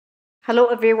Hello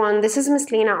everyone, this is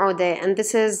Ms.Lina Odeh and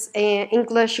this is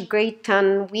English Grade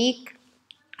 10 Week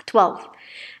 12.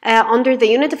 Under the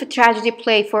unit of a tragedy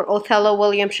play for Othello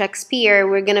William Shakespeare,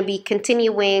 we're going to be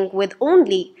continuing with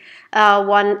only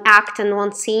one act and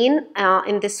one scene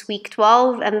in this week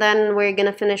 12, and then we're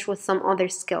going to finish with some other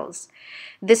skills.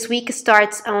 This week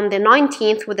starts on the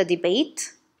 19th with a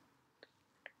debate.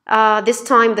 This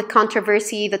time the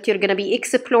controversy that you're going to be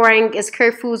exploring is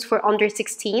curfews for under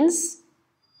 16s.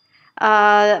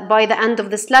 By the end of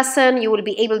this lesson, you will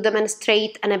be able to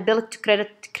demonstrate an ability to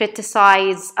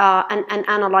criticize and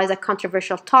analyze a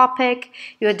controversial topic.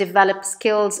 You will develop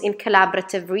skills in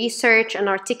collaborative research and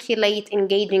articulate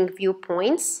engaging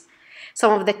viewpoints.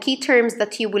 Some of the key terms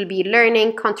that you will be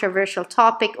learning: controversial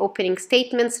topic, opening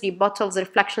statements, rebuttals,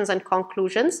 reflections, and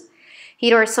conclusions.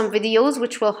 Here are some videos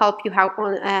which will help you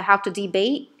how to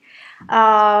debate.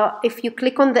 If you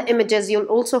click on the images, you'll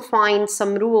also find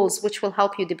some rules which will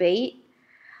help you debate.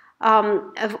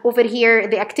 Over here,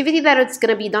 the activity that is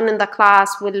going to be done in the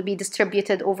class will be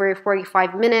distributed over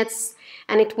 45 minutes,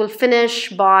 and it will finish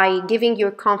by giving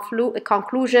your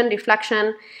conclusion,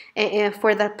 reflection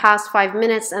for the past 5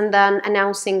 minutes, and then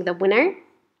announcing the winner.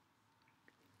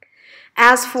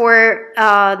 As for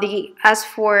the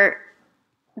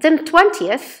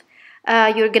 20th,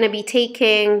 you're going to be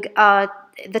taking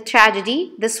the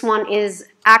tragedy. This one is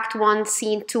Act 1,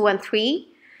 Scene 2 and 3.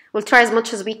 We'll try as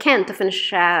much as we can to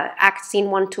finish Act, Scene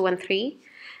 1, 2, and 3.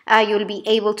 You'll be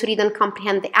able to read and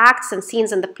comprehend the acts and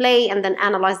scenes in the play and then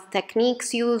analyze the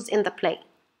techniques used in the play.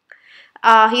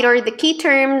 Here are the key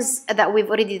terms that we've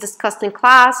already discussed in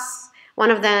class. One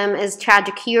of them is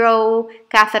tragic hero,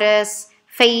 catharsis,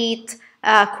 fate,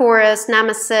 chorus,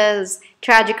 nemesis,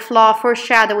 tragic flaw,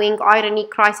 foreshadowing, irony,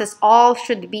 crisis. All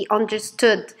should be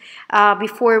understood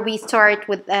before we start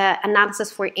with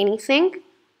analysis for anything.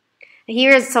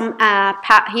 Here's a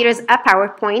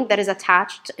PowerPoint that is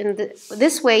attached. In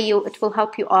this way, it will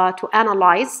help you to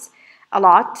analyze a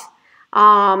lot.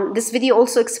 This video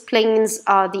also explains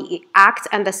the act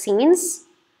and the scenes.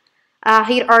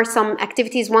 Here are some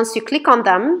activities. Once you click on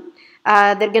them,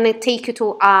 they're going to take you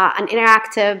to an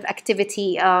interactive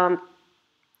activity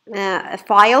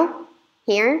file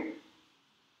here.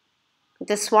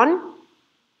 This one.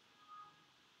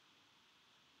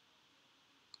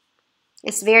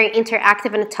 It's very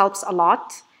interactive and it helps a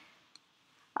lot.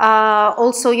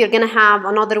 Also, you're going to have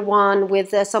another one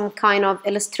with some kind of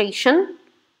illustration.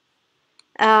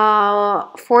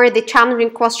 For the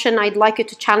challenging question, I'd like you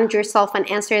to challenge yourself and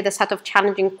answer the set of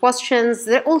challenging questions.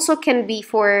 There also can be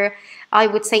for, I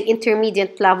would say,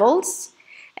 intermediate levels.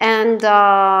 And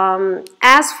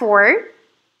as for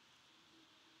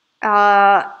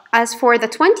the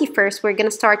 21st, we're going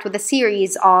to start with a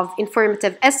series of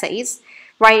informative essays,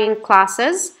 writing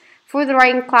classes. For the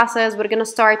writing classes, we're going to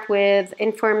start with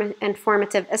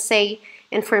informative essay,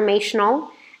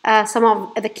 informational. Some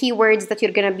of the keywords that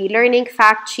you're going to be learning: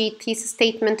 fact sheet, thesis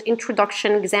statement,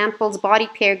 introduction, examples, body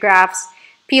paragraphs,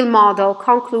 Peel model,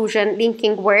 conclusion,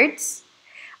 linking words.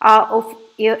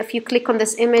 If you click on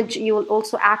this image, you will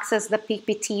also access the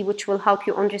PPT, which will help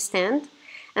you understand.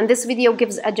 And this video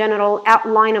gives a general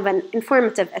outline of an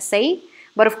informative essay.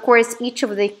 But of course, each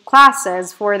of the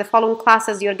classes, for the following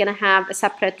classes, you're going to have a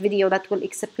separate video that will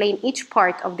explain each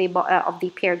part of the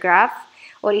paragraph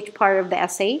or each part of the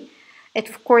essay.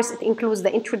 Of course, it includes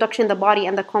the introduction, the body,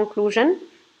 and the conclusion.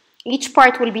 Each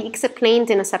part will be explained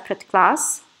in a separate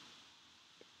class.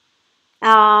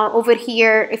 Over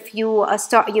here, if you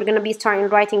you're going to be starting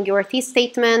writing your thesis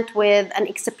statement with an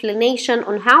explanation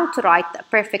on how to write a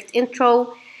perfect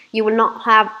intro. You will not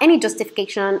have any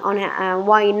justification on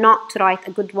why not to write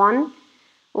a good one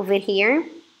over here.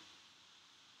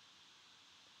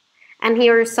 And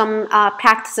here are some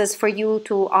practices for you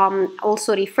to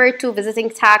also refer to: visiting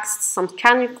texts, some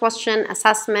challenging question,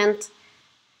 assessment.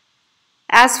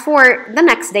 As for the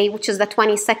next day, which is the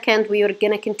 22nd, we are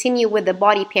going to continue with the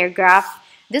body paragraph.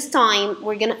 This time,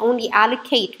 we're going to only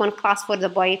allocate one class for the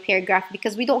body paragraph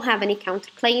because we don't have any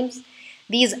counterclaims.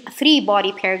 These 3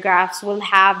 body paragraphs will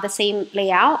have the same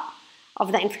layout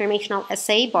of the informational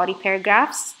essay body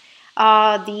paragraphs.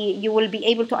 You will be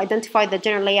able to identify the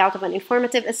general layout of an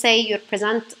informative essay. You'll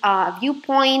present a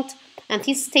viewpoint and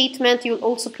thesis statement. You'll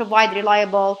also provide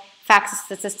reliable facts,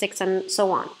 statistics, and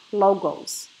so on,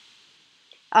 logos.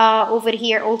 Over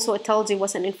here also it tells you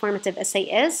what an informative essay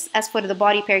is. As for the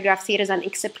body paragraphs, here is an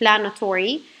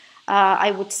explanatory,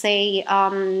 I would say,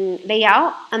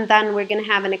 layout, and then we're going to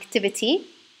have an activity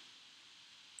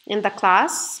in the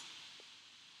class.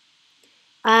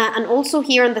 And also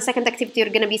here in the second activity,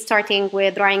 you're going to be starting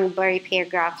with writing body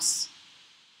paragraphs.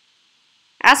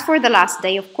 As for the last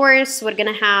day, of course, we're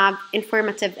going to have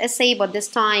informative essay, but this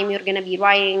time you're going to be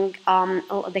writing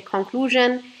the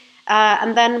conclusion.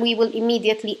 And then we will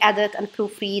immediately edit and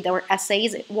proofread our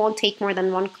essays. It won't take more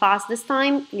than one class this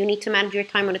time. You need to manage your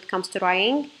time when it comes to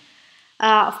writing.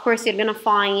 Of course, you're going to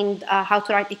find how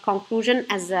to write a conclusion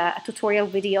as a tutorial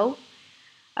video.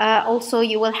 Also,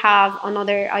 you will have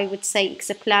another, I would say,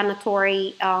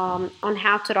 explanatory on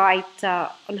how to write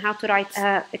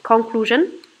a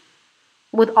conclusion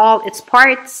with all its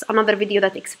parts. Another video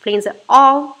that explains it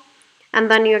all. And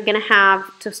then you're going to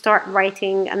have to start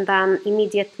writing and then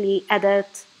immediately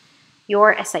edit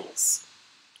your essays.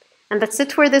 And that's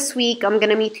it for this week. I'm going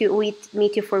to meet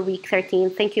you for week 13.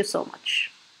 Thank you so much.